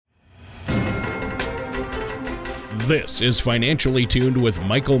This is Financially Tuned with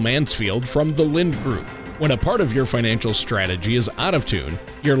Michael Mansfield from the Lind Group. When a part of your financial strategy is out of tune,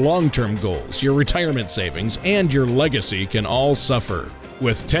 your long-term goals, your retirement savings, and your legacy can all suffer.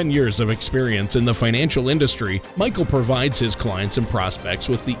 With 10 years of experience in the financial industry, Michael provides his clients and prospects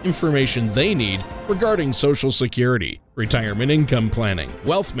with the information they need regarding Social Security, retirement income planning,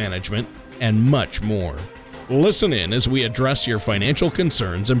 wealth management, and much more. Listen in as we address your financial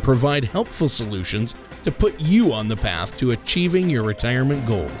concerns and provide helpful solutions to put you on the path to achieving your retirement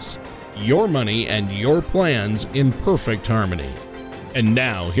goals. Your money and your plans in perfect harmony. And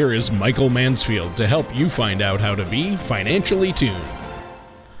now, here is Michael Mansfield to help you find out how to be financially tuned.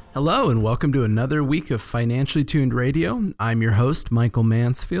 Hello and welcome to another week of Financially Tuned Radio. I'm your host, Michael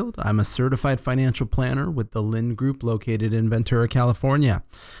Mansfield. I'm a certified financial planner with the Lind Group located in Ventura, California.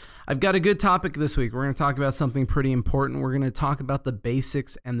 I've got a good topic this week. We're going to talk about something pretty important. We're going to talk about the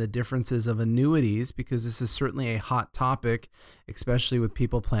basics and the differences of annuities because this is certainly a hot topic, especially with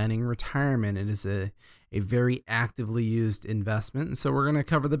people planning retirement. It is a very actively used investment. And so we're going to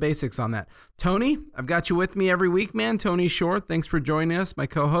cover the basics on that. Tony, I've got you with me every week, man. Tony Shore, thanks for joining us, my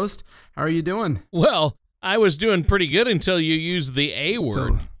co-host. How are you doing? Well, I was doing pretty good until you used the A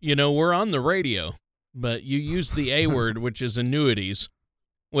word. We're on the radio, but you used the A word, which is annuities,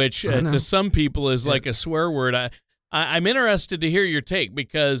 which to some people is like a swear word. I'm interested to hear your take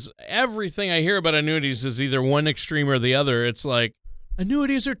because everything I hear about annuities is either one extreme or the other. It's like,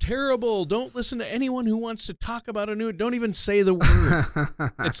 annuities are terrible. Don't listen to anyone who wants to talk about annuities. Don't even say the word.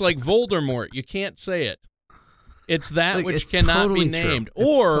 It's like Voldemort. You can't say it. It's that which cannot totally be named.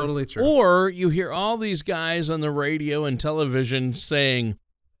 Or you hear all these guys on the radio and television saying,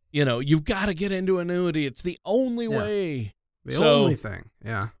 you've got to get into annuity. It's the only way. The only thing,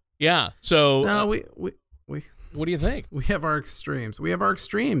 yeah. Yeah, so... No, we what do you think? We have our extremes.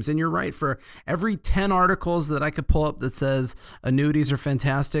 And you're right. For every 10 articles that I could pull up that says annuities are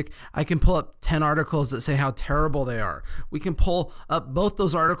fantastic, I can pull up 10 articles that say how terrible they are. We can pull up both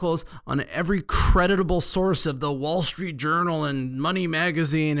those articles on every creditable source of the Wall Street Journal and Money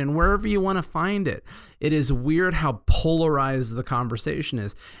Magazine and wherever you want to find it. It is weird how polarized the conversation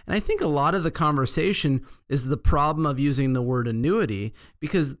is. And I think a lot of the conversation is the problem of using the word annuity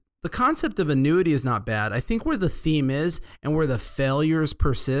because the concept of annuity is not bad. I think where the theme is and where the failures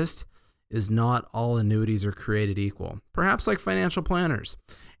persist is not all annuities are created equal, perhaps like financial planners.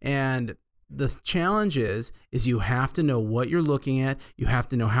 And the challenge is you have to know what you're looking at. You have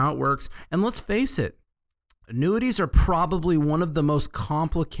to know how it works. And let's face it, annuities are probably one of the most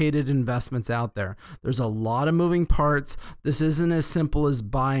complicated investments out there. There's a lot of moving parts. This isn't as simple as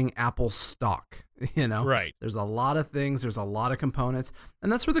buying Apple stock. Right. There's a lot of things. There's a lot of components.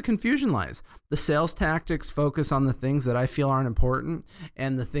 And that's where the confusion lies. The sales tactics focus on the things that I feel aren't important,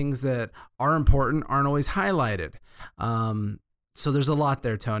 and the things that are important aren't always highlighted. So there's a lot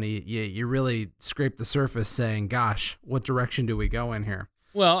there, Tony. You really scrape the surface saying, gosh, what direction do we go in here?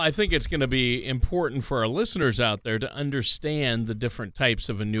 Well, I think it's going to be important for our listeners out there to understand the different types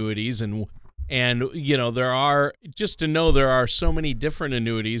of annuities and there are so many different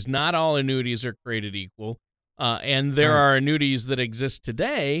annuities. Not all annuities are created equal. And there are annuities that exist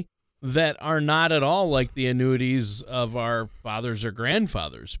today that are not at all like the annuities of our fathers or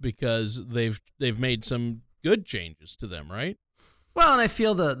grandfathers because they've made some good changes to them, right? Well, and I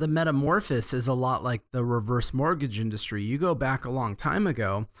feel the metamorphosis is a lot like the reverse mortgage industry. You go back a long time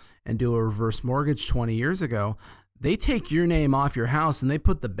ago and do a reverse mortgage 20 years ago, they take your name off your house and they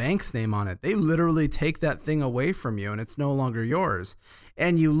put the bank's name on it. They literally take that thing away from you and it's no longer yours.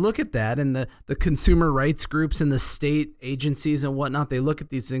 And you look at that and the consumer rights groups and the state agencies and whatnot, they look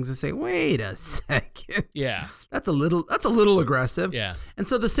at these things and say, wait a second. Yeah. That's a little aggressive. Yeah. And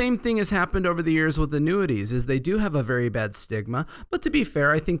so the same thing has happened over the years with annuities is they do have a very bad stigma. But to be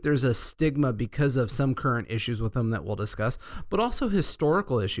fair, I think there's a stigma because of some current issues with them that we'll discuss, but also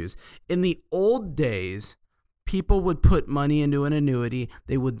historical issues. In the old days, people would put money into an annuity.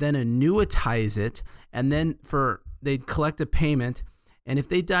 They would then annuitize it, and then they'd collect a payment. And if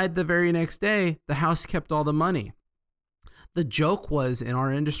they died the very next day, the house kept all the money. The joke was in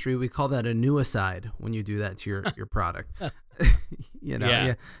our industry, we call that annuicide when you do that to your product.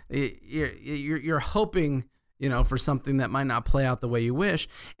 Yeah. You're hoping, for something that might not play out the way you wish.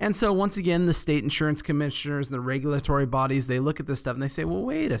 And so once again, the state insurance commissioners and the regulatory bodies, they look at this stuff and they say, well,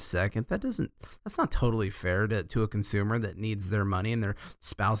 wait a second, that's not totally fair to a consumer that needs their money and their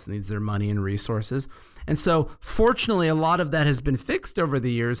spouse needs their money and resources. And so fortunately, a lot of that has been fixed over the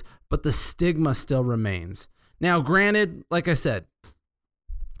years, but the stigma still remains. Now, granted, like I said,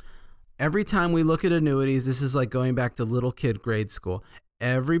 every time we look at annuities, this is like going back to little kid grade school.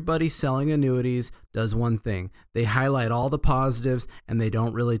 everybody selling annuities does one thing. They highlight all the positives and they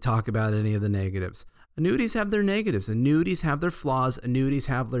don't really talk about any of the negatives. Annuities have their negatives. Annuities have their flaws. Annuities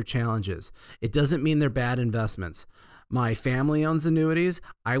have their challenges. It doesn't mean they're bad investments. My family owns annuities.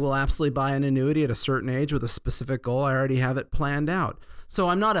 I will absolutely buy an annuity at a certain age with a specific goal. I already have it planned out. So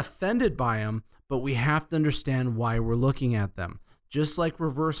I'm not offended by them, but we have to understand why we're looking at them. Just like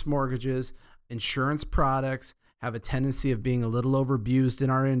reverse mortgages, insurance products have a tendency of being a little overabused in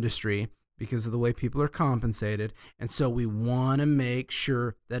our industry because of the way people are compensated. And so we want to make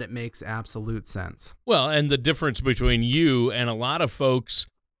sure that it makes absolute sense. Well, and the difference between you and a lot of folks,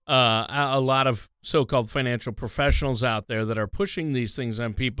 a lot of so-called financial professionals out there that are pushing these things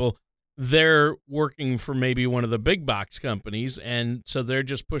on people, they're working for maybe one of the big box companies, and so they're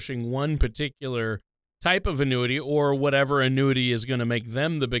just pushing one particular type of annuity or whatever annuity is going to make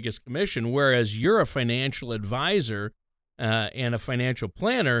them the biggest commission, whereas you're a financial advisor and a financial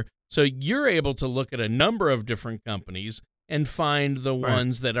planner, so you're able to look at a number of different companies and find the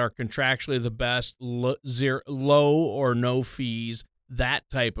ones that are contractually the best, low or no fees, that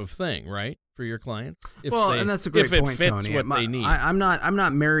type of thing, right, for your clients? And that's a great point, Tony. What they need. I'm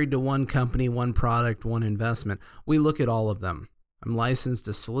not married to one company, one product, one investment. We look at all of them. I'm licensed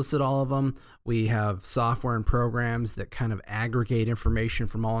to solicit all of them. We have software and programs that kind of aggregate information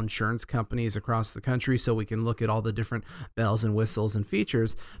from all insurance companies across the country so we can look at all the different bells and whistles and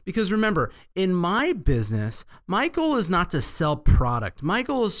features. Because remember, in my business, my goal is not to sell product. My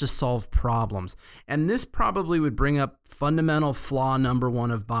goal is to solve problems. And this probably would bring up fundamental flaw number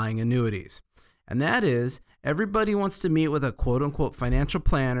one of buying annuities. And that is, everybody wants to meet with a quote-unquote financial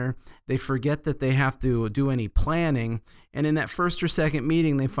planner. They forget that they have to do any planning. And in that first or second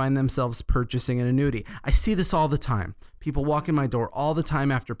meeting, they find themselves purchasing an annuity. I see this all the time. People walk in my door all the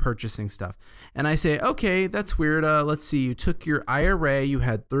time after purchasing stuff. And I say, okay, that's weird. Let's see. You took your IRA. You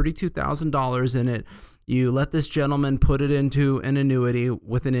had $32,000 in it. You let this gentleman put it into an annuity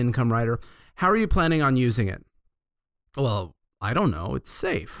with an income rider. How are you planning on using it? Well, I don't know. It's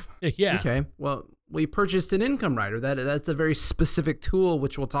safe. Yeah. Okay. Well, we purchased an income rider. That's a very specific tool,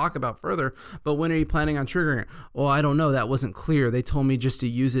 which we'll talk about further. But when are you planning on triggering it? Well, I don't know. That wasn't clear. They told me just to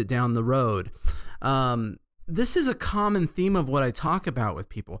use it down the road. This is a common theme of what I talk about with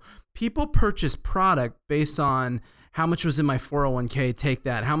people. People purchase product based on how much was in my 401k, take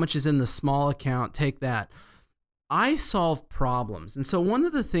that. How much is in the small account, take that. I solve problems. And so one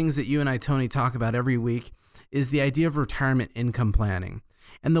of the things that you and I, Tony, talk about every week is the idea of retirement income planning.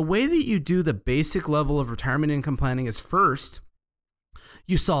 And the way that you do the basic level of retirement income planning is first,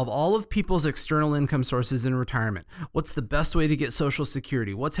 you solve all of people's external income sources in retirement. What's the best way to get Social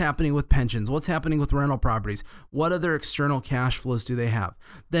Security? What's happening with pensions? What's happening with rental properties? What other external cash flows do they have?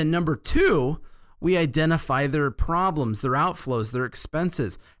 Then number two, we identify their problems, their outflows, their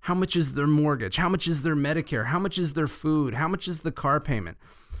expenses. How much is their mortgage? How much is their Medicare? How much is their food? How much is the car payment?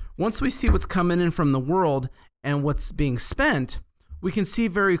 Once we see what's coming in from the world and what's being spent, we can see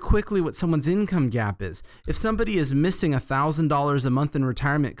very quickly what someone's income gap is. If somebody is missing $1,000 a month in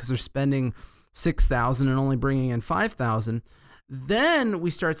retirement because they're spending $6,000 and only bringing in $5,000, then we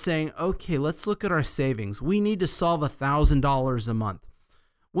start saying, okay, let's look at our savings. We need to solve $1,000 a month.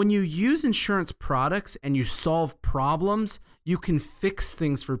 When you use insurance products and you solve problems, you can fix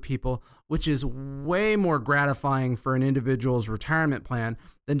things for people, which is way more gratifying for an individual's retirement plan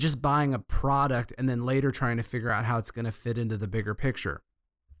than just buying a product and then later trying to figure out how it's going to fit into the bigger picture.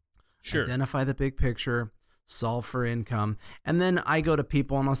 Sure. Identify the big picture, solve for income. And then I go to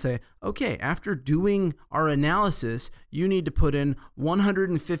people and I'll say, okay, after doing our analysis, you need to put in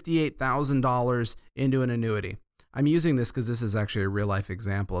 $158,000 into an annuity. I'm using this because this is actually a real life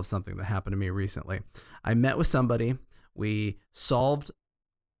example of something that happened to me recently. I met with somebody. We solved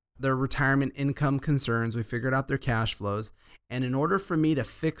their retirement income concerns. We figured out their cash flows. And in order for me to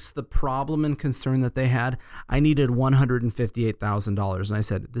fix the problem and concern that they had, I needed $158,000. And I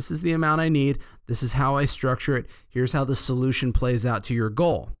said, this is the amount I need. This is how I structure it. Here's how the solution plays out to your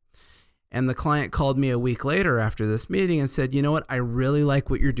goal. And the client called me a week later after this meeting and said, you know what? I really like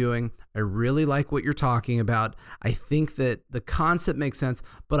what you're doing. I really like what you're talking about. I think that the concept makes sense,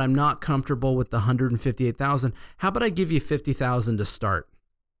 but I'm not comfortable with the $158,000. How about I give you $50,000 to start?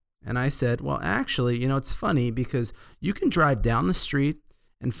 And I said, well, actually, it's funny because you can drive down the street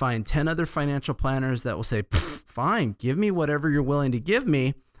and find 10 other financial planners that will say, fine, give me whatever you're willing to give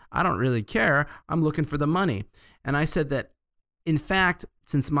me. I don't really care. I'm looking for the money. And I said that, in fact,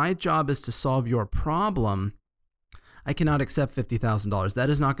 since my job is to solve your problem, I cannot accept $50,000. That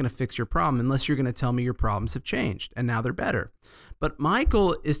is not going to fix your problem unless you're going to tell me your problems have changed and now they're better. But my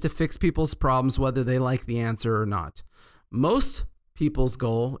goal is to fix people's problems whether they like the answer or not. Most people's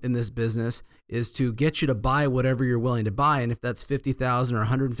goal in this business is to get you to buy whatever you're willing to buy. And if that's $50,000 or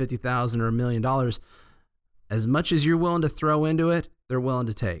 $150,000 or $1 million, as much as you're willing to throw into it, they're willing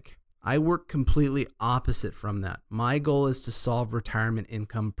to take. I work completely opposite from that. My goal is to solve retirement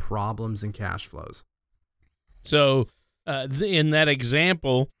income problems and cash flows. So in that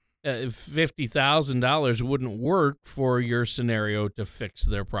example, $50,000 wouldn't work for your scenario to fix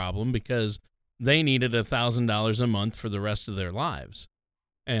their problem because they needed $1,000 a month for the rest of their lives.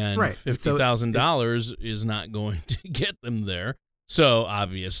 And right. $50,000 is not going to get them there. So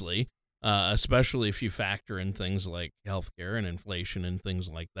obviously, especially if you factor in things like healthcare and inflation and things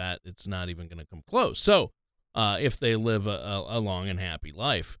like that, it's not even going to come close. So if they live a long and happy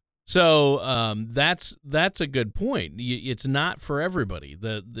life. So that's a good point. It's not for everybody.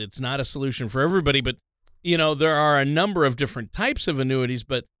 It's not a solution for everybody, but there are a number of different types of annuities,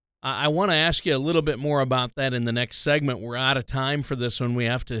 but I want to ask you a little bit more about that in the next segment. We're out of time for this one. We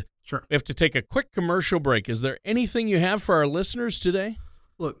have to take a quick commercial break. Is there anything you have for our listeners today?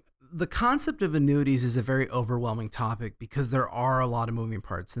 Look, the concept of annuities is a very overwhelming topic because there are a lot of moving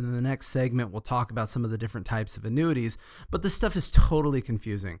parts. And in the next segment, we'll talk about some of the different types of annuities, but this stuff is totally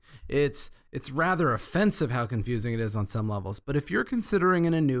confusing. It's rather offensive how confusing it is on some levels. But if you're considering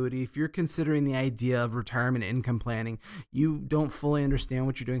an annuity, if you're considering the idea of retirement income planning, you don't fully understand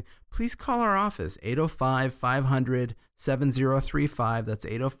what you're doing, please call our office, 805-500-7035. That's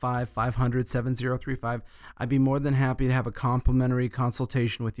 805-500-7035. I'd be more than happy to have a complimentary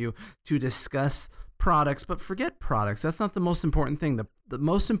consultation with you to discuss products, but forget products. That's not the most important thing. The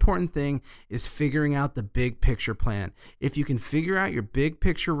most important thing is figuring out the big picture plan. If you can figure out your big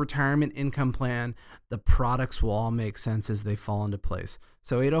picture retirement income plan, the products will all make sense as they fall into place.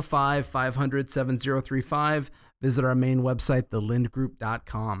 So 805-500-7035. Visit our main website,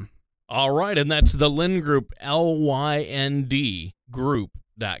 thelindgroup.com. All right, and that's the Lind Group, LYND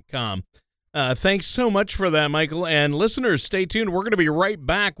group.com. Thanks so much for that, Michael. And listeners, stay tuned. We're going to be right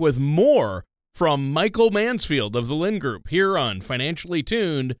back with more from Michael Mansfield of the Lind Group here on Financially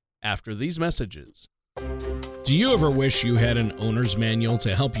Tuned after these messages. Do you ever wish you had an owner's manual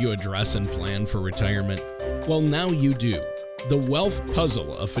to help you address and plan for retirement? Well, now you do. The Wealth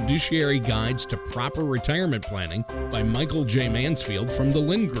Puzzle, a fiduciary guides to proper retirement planning by Michael J. Mansfield from the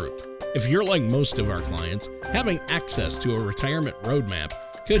Lind Group. If you're like most of our clients, having access to a retirement roadmap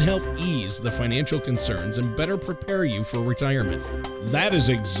could help ease the financial concerns and better prepare you for retirement. That is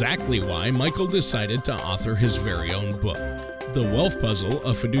exactly why Michael decided to author his very own book. The Wealth Puzzle,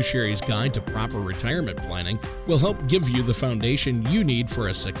 a fiduciary's guide to proper retirement planning, will help give you the foundation you need for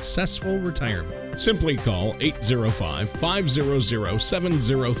a successful retirement. Simply call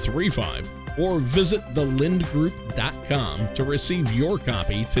 805-500-7035 or visit thelindgroup.com to receive your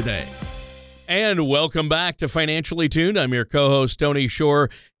copy today. And welcome back to Financially Tuned. I'm your co-host, Tony Shore,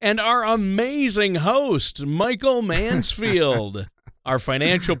 and our amazing host, Michael Mansfield. Our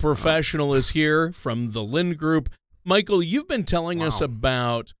financial professional is here from the Lind Group. Michael, you've been telling us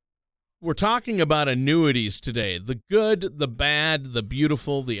we're talking about annuities today, the good, the bad, the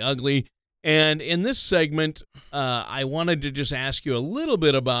beautiful, the ugly. And in this segment, I wanted to just ask you a little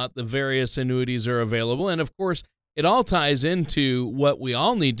bit about the various annuities that are available. And of course, it all ties into what we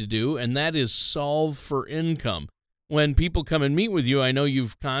all need to do, and that is solve for income. When people come and meet with you, I know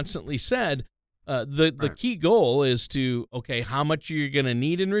you've constantly said the key goal is to, how much are you going to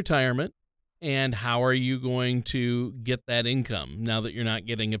need in retirement, and how are you going to get that income now that you're not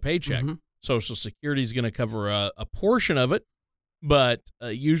getting a paycheck? Mm-hmm. Social Security is going to cover a portion of it, but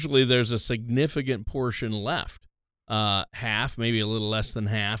usually there's a significant portion left. Half, maybe a little less than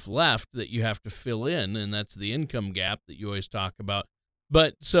half left that you have to fill in, and that's the income gap that you always talk about.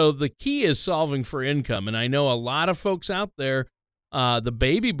 But so the key is solving for income, and I know a lot of folks out there, the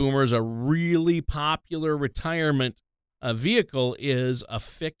baby boomers, a really popular retirement vehicle is a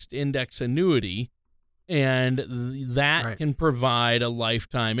fixed index annuity, and that can provide a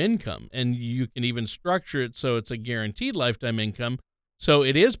lifetime income, and you can even structure it so it's a guaranteed lifetime income. So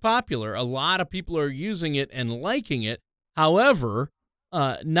it is popular. A lot of people are using it and liking it. However,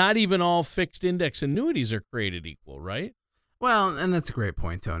 not even all fixed index annuities are created equal, right? Well, and that's a great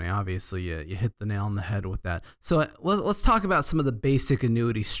point, Tony. Obviously, you hit the nail on the head with that. So let's talk about some of the basic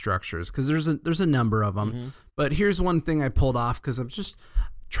annuity structures, because there's a number of them. Mm-hmm. But here's one thing I pulled off because I'm just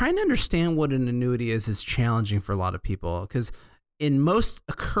trying to understand what an annuity is challenging for a lot of people, because in most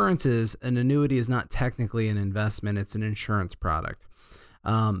occurrences, an annuity is not technically an investment. It's an insurance product.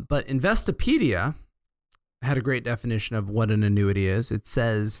 But Investopedia had a great definition of what an annuity is. It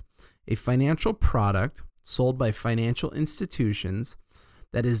says a financial product sold by financial institutions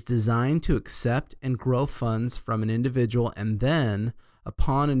that is designed to accept and grow funds from an individual and then,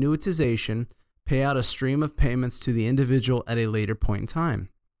 upon annuitization, pay out a stream of payments to the individual at a later point in time.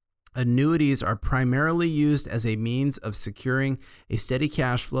 Annuities are primarily used as a means of securing a steady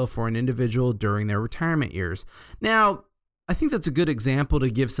cash flow for an individual during their retirement years. Now, I think that's a good example to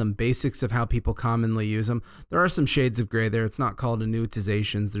give some basics of how people commonly use them. There are some shades of gray there. It's not called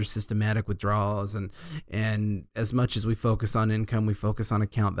annuitizations. There's systematic withdrawals. And as much as we focus on income, we focus on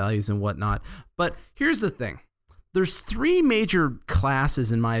account values and whatnot. But here's the thing. There's three major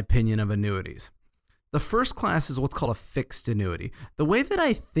classes, in my opinion, of annuities. The first class is what's called a fixed annuity. The way that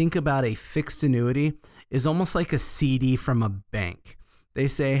I think about a fixed annuity is almost like a CD from a bank. They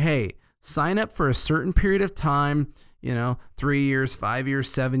say, hey, sign up for a certain period of time, 3 years, 5 years,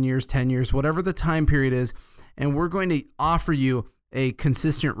 7 years, 10 years, whatever the time period is, and we're going to offer you a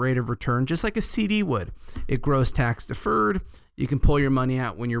consistent rate of return, just like a CD would. It grows tax deferred. You can pull your money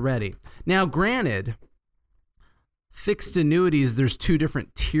out when you're ready. Now, granted, fixed annuities, there's two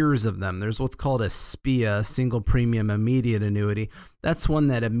different tiers of them. There's what's called a SPIA, single premium immediate annuity. That's one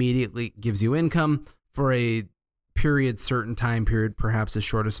that immediately gives you income for a certain time period, perhaps as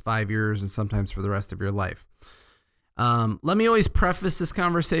short as 5 years and sometimes for the rest of your life. Let me always preface this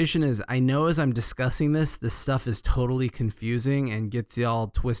conversation as I know as I'm discussing this stuff is totally confusing and gets you all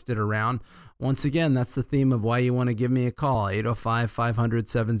twisted around. Once again, that's the theme of why you want to give me a call,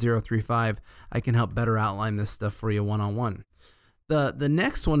 805-500-7035. I can help better outline this stuff for you one-on-one. The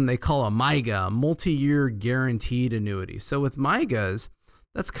next one they call a MYGA, multi-year guaranteed annuity. So with MYGAs,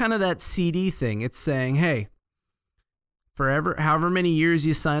 that's kind of that CD thing. It's saying, hey, however many years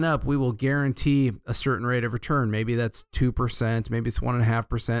you sign up, we will guarantee a certain rate of return. Maybe that's 2%, maybe it's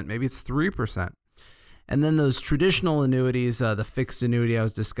 1.5%, maybe it's 3%. And then those traditional annuities, the fixed annuity I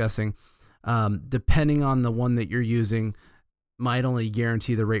was discussing, depending on the one that you're using, might only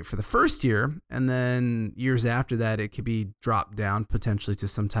guarantee the rate for the first year. And then years after that, it could be dropped down potentially to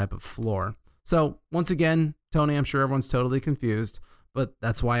some type of floor. So once again, Tony, I'm sure everyone's totally confused, but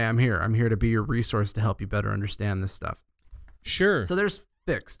that's why I'm here. I'm here to be your resource to help you better understand this stuff. Sure. So there's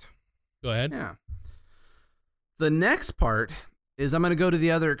fixed. Go ahead. Yeah. The next part is I'm going to go to the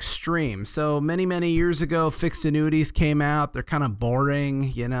other extreme. So many, many years ago, fixed annuities came out. They're kind of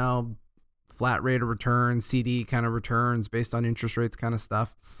boring, flat rate of return, CD kind of returns based on interest rates kind of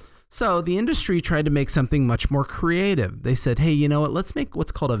stuff. So the industry tried to make something much more creative. They said, hey, you know what? Let's make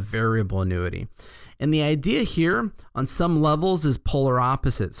what's called a variable annuity. And the idea here on some levels is polar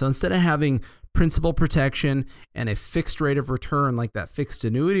opposite. So instead of having principal protection and a fixed rate of return like that fixed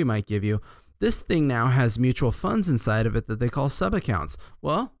annuity might give you, this thing now has mutual funds inside of it that they call subaccounts.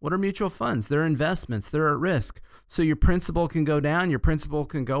 Well, what are mutual funds? They're investments. They're at risk. So your principal can go down, your principal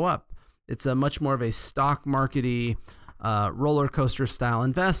can go up. It's a much more of a stock market-y roller coaster style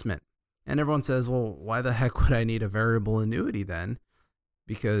investment. And everyone says, well, why the heck would I need a variable annuity then?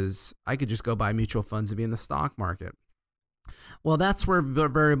 Because I could just go buy mutual funds and be in the stock market. Well, that's where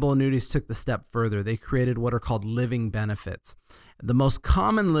variable annuities took the step further. They created what are called living benefits. The most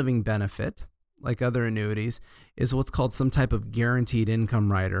common living benefit, like other annuities, is what's called some type of guaranteed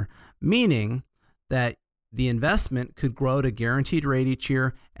income rider, meaning that the investment could grow at a guaranteed rate each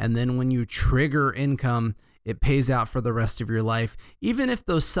year, and then when you trigger income, it pays out for the rest of your life. Even if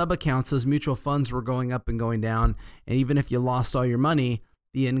those sub-accounts, those mutual funds were going up and going down, and even if you lost all your money,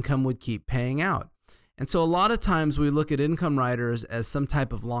 the income would keep paying out. And so a lot of times we look at income riders as some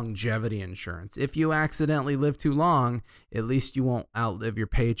type of longevity insurance. If you accidentally live too long, at least you won't outlive your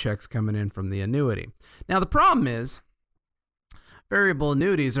paychecks coming in from the annuity. Now, the problem is variable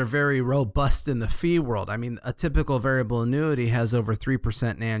annuities are very robust in the fee world. I mean, a typical variable annuity has over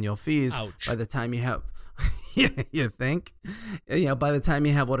 3% in annual fees. Ouch. By the time you have... You think? By the time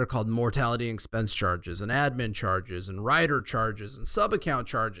you have what are called mortality expense charges and admin charges and rider charges and sub-account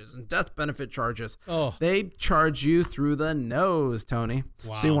charges and death benefit charges, they charge you through the nose, Tony.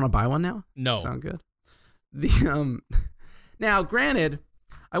 Wow. So you want to buy one now? No. Sound good? Now, granted,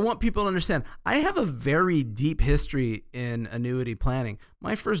 I want people to understand, I have a very deep history in annuity planning.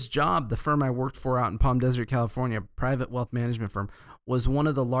 My first job, the firm I worked for out in Palm Desert, California, a private wealth management firm, was one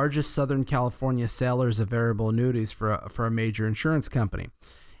of the largest Southern California sellers of variable annuities for a major insurance company.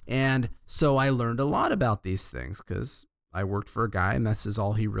 And so I learned a lot about these things because I worked for a guy and this is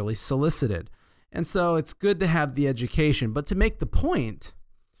all he really solicited. And so it's good to have the education. But to make the point,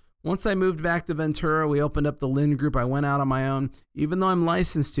 once I moved back to Ventura, we opened up the Lind Group. I went out on my own. Even though I'm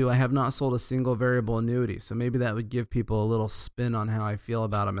licensed to, I have not sold a single variable annuity. So maybe that would give people a little spin on how I feel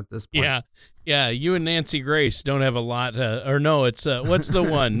about them at this point. Yeah. You and Nancy Grace don't have a lot. It's what's the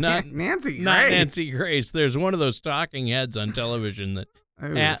one? Nancy Grace. Not Nancy Grace. There's one of those talking heads on television that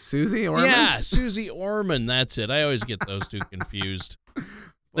Susie Orman? Yeah, Susie Orman. That's it. I always get those two confused.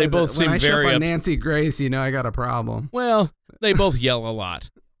 They both seem when I very show up on Nancy Grace, I got a problem. Well, they both yell a lot.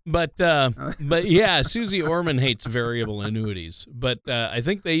 But yeah, Susie Orman hates variable annuities. But I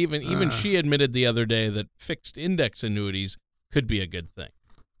think they even she admitted the other day that fixed index annuities could be a good thing.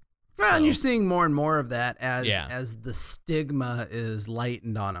 Well, and you're seeing more and more of that as the stigma is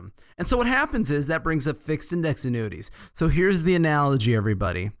lightened on them. And so what happens is that brings up fixed index annuities. So here's the analogy,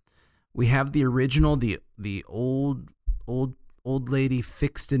 everybody. We have the original, the old lady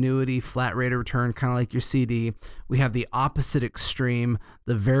fixed annuity, flat rate of return, kind of like your CD. We have the opposite extreme,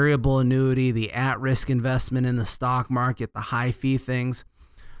 the variable annuity, the at-risk investment in the stock market, the high fee things.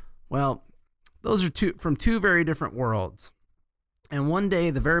 Well, those are from two very different worlds. And one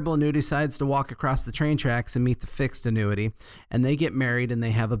day, the variable annuity decides to walk across the train tracks and meet the fixed annuity, and they get married and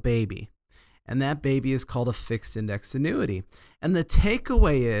they have a baby. And that baby is called a fixed index annuity. And the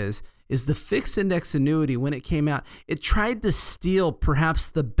takeaway is the fixed index annuity, when it came out, it tried to steal perhaps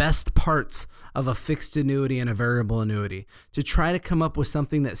the best parts of a fixed annuity and a variable annuity to try to come up with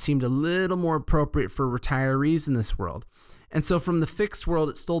something that seemed a little more appropriate for retirees in this world. And so from the fixed world,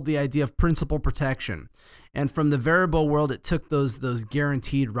 it stole the idea of principal protection. And from the variable world, it took those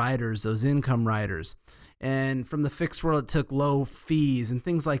guaranteed riders, those income riders. And from the fixed world, it took low fees and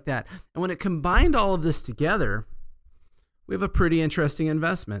things like that. And when it combined all of this together, we have a pretty interesting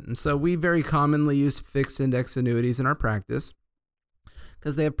investment. And so we very commonly use fixed index annuities in our practice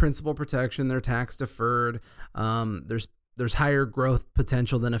because they have principal protection. They're tax deferred. There's higher growth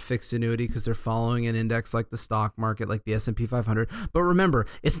potential than a fixed annuity because they're following an index like the stock market, like the S&P 500. But remember,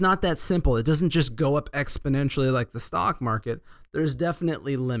 it's not that simple. It doesn't just go up exponentially like the stock market. There's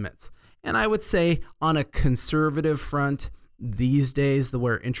definitely limits. And I would say on a conservative front these days,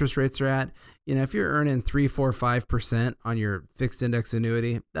 where interest rates are at, if you're earning 3, 4, 5% on your fixed index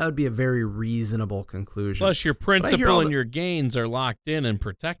annuity, that would be a very reasonable conclusion. Plus, your principal and your gains are locked in and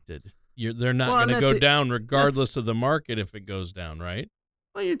protected. They're not going to go down regardless of the market if it goes down, right?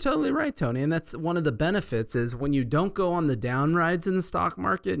 Well, you're totally right, Tony. And that's one of the benefits is when you don't go on the down rides in the stock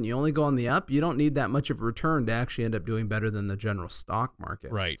market and you only go on the up, you don't need that much of a return to actually end up doing better than the general stock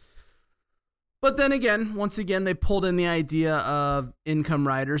market. Right. But then again, once again, they pulled in the idea of income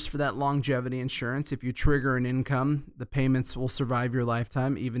riders for that longevity insurance. If you trigger an income, the payments will survive your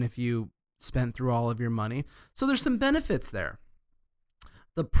lifetime, even if you spent through all of your money. So there's some benefits there.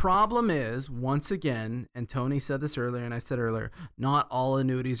 The problem is, once again, and Tony said this earlier, and I said earlier, not all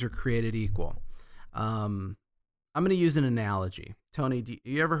annuities are created equal. I'm going to use an analogy. Tony, do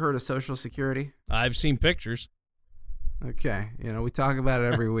you ever heard of Social Security? I've seen pictures. Okay, we talk about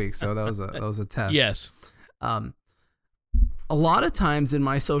it every week, so that was a test. Yes. A lot of times in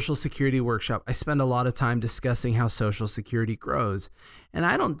my Social Security workshop, I spend a lot of time discussing how Social Security grows, and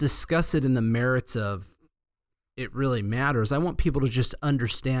I don't discuss it in the merits of it really matters. I want people to just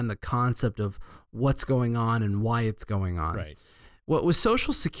understand the concept of what's going on and why it's going on. Right. What with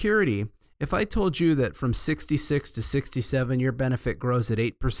Social Security, if I told you that from 66 to 67, your benefit grows at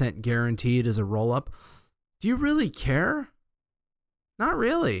 8% guaranteed as a roll-up, do you really care? Not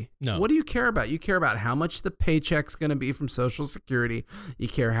really. No. What do you care about? You care about how much the paycheck's going to be from Social Security. You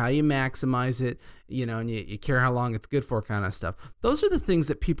care how you maximize it, and you care how long it's good for, kind of stuff. Those are the things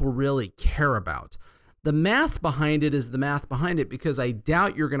that people really care about. The math behind it is the math behind it, because I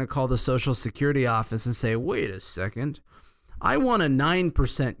doubt you're going to call the Social Security office and say, wait a second, I want a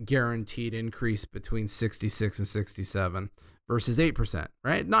 9% guaranteed increase between 66 and 67 versus 8%,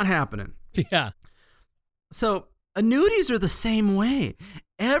 right? Not happening. Yeah. So annuities are the same way.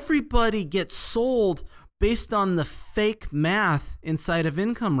 Everybody gets sold based on the fake math inside of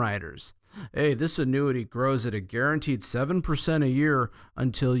income riders. Hey, this annuity grows at a guaranteed 7% a year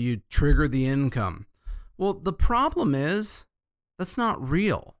until you trigger the income. Well, the problem is that's not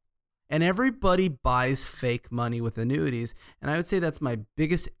real. And everybody buys fake money with annuities. And I would say that's my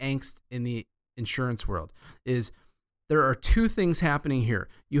biggest angst in the insurance world is there are two things happening here.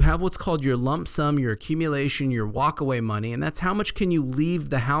 You have what's called your lump sum, your accumulation, your walkaway money, and that's how much can you leave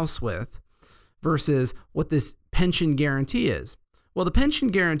the house with versus what this pension guarantee is. Well, the pension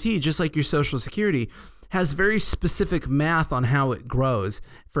guarantee, just like your Social Security, has very specific math on how it grows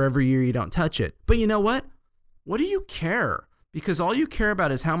for every year you don't touch it. But you know what? What do you care? Because all you care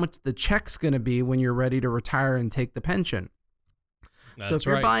about is how much the check's going to be when you're ready to retire and take the pension. So if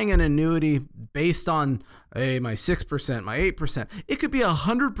you're buying an annuity based on, hey, my 6%, my 8%, it could be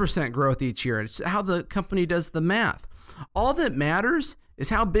 100% growth each year. It's how the company does the math. All that matters is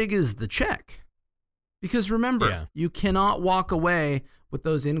how big is the check. Because remember, you cannot walk away with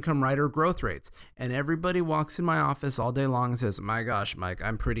those income rider growth rates. And everybody walks in my office all day long and says, my gosh, Mike,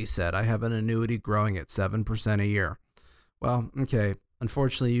 I'm pretty set. I have an annuity growing at 7% a year. Well, okay.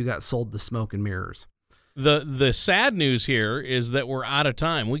 Unfortunately, you got sold the smoke and mirrors. The sad news here is that we're out of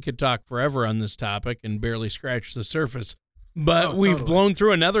time. We could talk forever on this topic and barely scratch the surface, but we've blown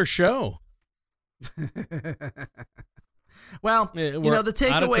through another show. Well, the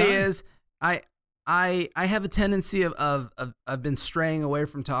takeaway is I have a tendency of I've been straying away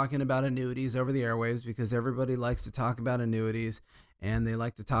from talking about annuities over the airwaves because everybody likes to talk about annuities. And they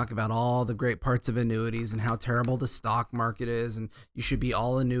like to talk about all the great parts of annuities and how terrible the stock market is and you should be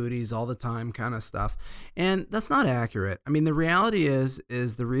all annuities all the time kind of stuff. And that's not accurate. I mean, the reality is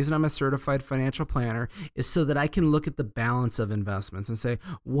the reason I'm a certified financial planner is so that I can look at the balance of investments and say,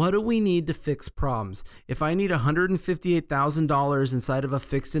 what do we need to fix problems? If I need $158,000 inside of a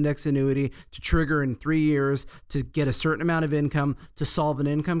fixed index annuity to trigger in 3 years to get a certain amount of income to solve an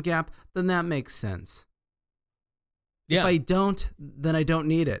income gap, then that makes sense. Yeah. If I don't, then I don't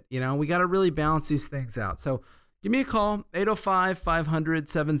need it. We got to really balance these things out. So give me a call,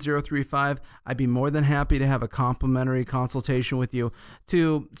 805-500-7035. I'd be more than happy to have a complimentary consultation with you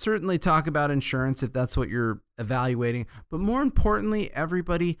to certainly talk about insurance if that's what you're evaluating. But more importantly,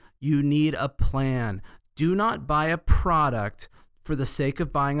 everybody, you need a plan. Do not buy a product for the sake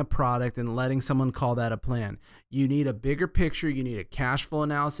of buying a product and letting someone call that a plan. You need a bigger picture. You need a cash flow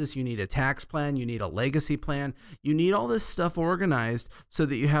analysis. You need a tax plan. You need a legacy plan. You need all this stuff organized so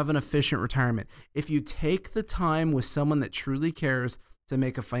that you have an efficient retirement. If you take the time with someone that truly cares to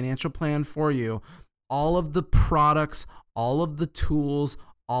make a financial plan for you, all of the products, all of the tools,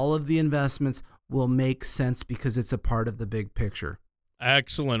 all of the investments will make sense because it's a part of the big picture.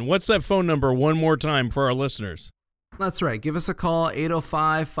 Excellent. What's that phone number one more time for our listeners? That's right. Give us a call,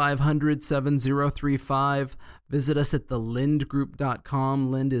 805-500-7035. Visit us at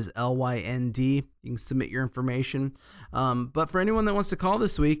thelindgroup.com. Lind is L-Y-N-D. You can submit your information. But for anyone that wants to call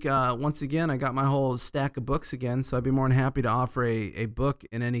this week, once again, I got my whole stack of books again, so I'd be more than happy to offer a book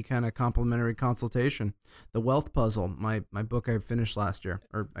in any kind of complimentary consultation. The Wealth Puzzle, my book I finished last year,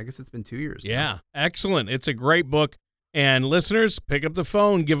 or I guess it's been 2 years. Yeah, excellent. It's a great book. And listeners, pick up the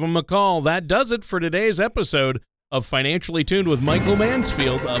phone, give them a call. That does it for today's episode of Financially Tuned with Michael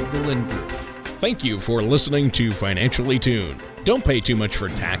Mansfield of the Lind Group. Thank you for listening to Financially Tuned. Don't pay too much for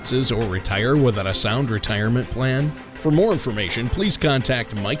taxes or retire without a sound retirement plan. For more information, please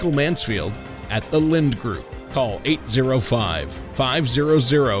contact Michael Mansfield at the Lind Group. Call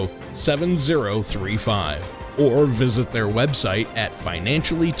 805-500-7035 or visit their website at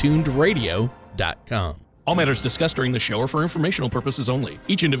financiallytunedradio.com. All matters discussed during the show are for informational purposes only.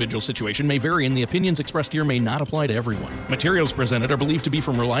 Each individual situation may vary, and the opinions expressed here may not apply to everyone. Materials presented are believed to be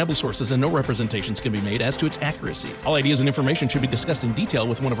from reliable sources, and no representations can be made as to its accuracy. All ideas and information should be discussed in detail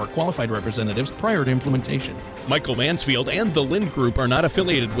with one of our qualified representatives prior to implementation. Michael Mansfield and the Lind Group are not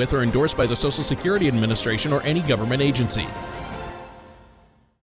affiliated with or endorsed by the Social Security Administration or any government agency.